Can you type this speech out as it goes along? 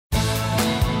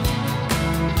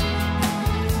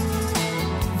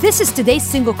This is Today's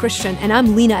Single Christian, and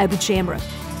I'm Lena Abu Chamra.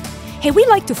 Hey, we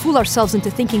like to fool ourselves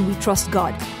into thinking we trust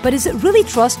God, but is it really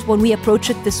trust when we approach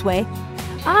it this way?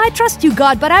 I trust you,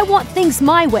 God, but I want things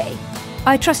my way.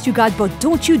 I trust you, God, but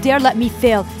don't you dare let me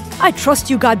fail. I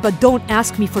trust you, God, but don't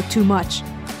ask me for too much.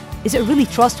 Is it really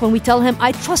trust when we tell Him,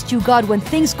 I trust you, God, when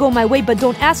things go my way, but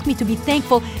don't ask me to be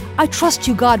thankful? I trust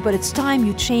you, God, but it's time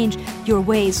you change your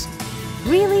ways.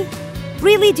 Really?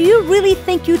 Really? Do you really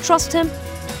think you trust Him?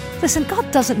 Listen, God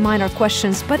doesn't mind our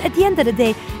questions, but at the end of the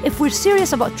day, if we're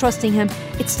serious about trusting Him,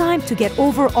 it's time to get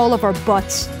over all of our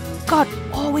buts. God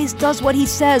always does what He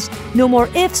says. No more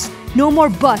ifs, no more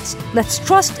buts. Let's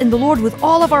trust in the Lord with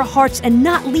all of our hearts and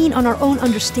not lean on our own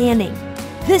understanding.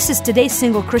 This is Today's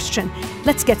Single Christian.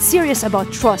 Let's get serious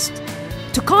about trust.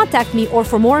 To contact me or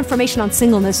for more information on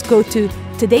singleness, go to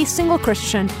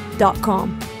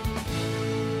todaysinglechristian.com.